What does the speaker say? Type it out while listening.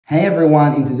Hey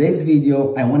everyone, in today's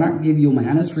video, I want to give you my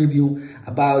honest review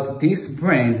about this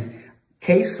brand,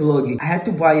 Case Logic. I had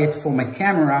to buy it for my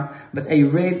camera, but I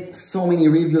read so many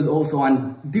reviews also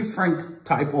on different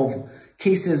type of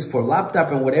cases for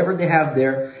laptop and whatever they have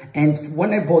there. And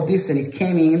when I bought this and it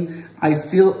came in, I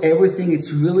feel everything,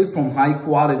 it's really from high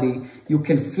quality. You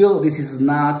can feel this is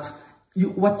not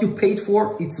what you paid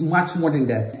for, it's much more than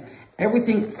that.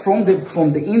 Everything from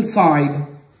the inside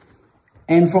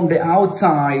and from the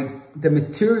outside, the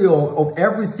material of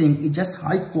everything is just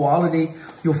high quality.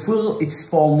 You feel it's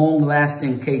for long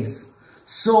lasting case.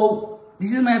 So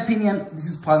this is my opinion. This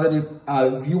is positive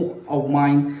view of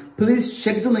mine. Please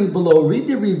check the link below, read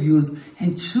the reviews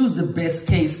and choose the best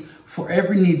case for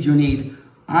every need you need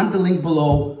on the link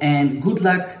below. And good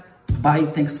luck. Bye.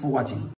 Thanks for watching.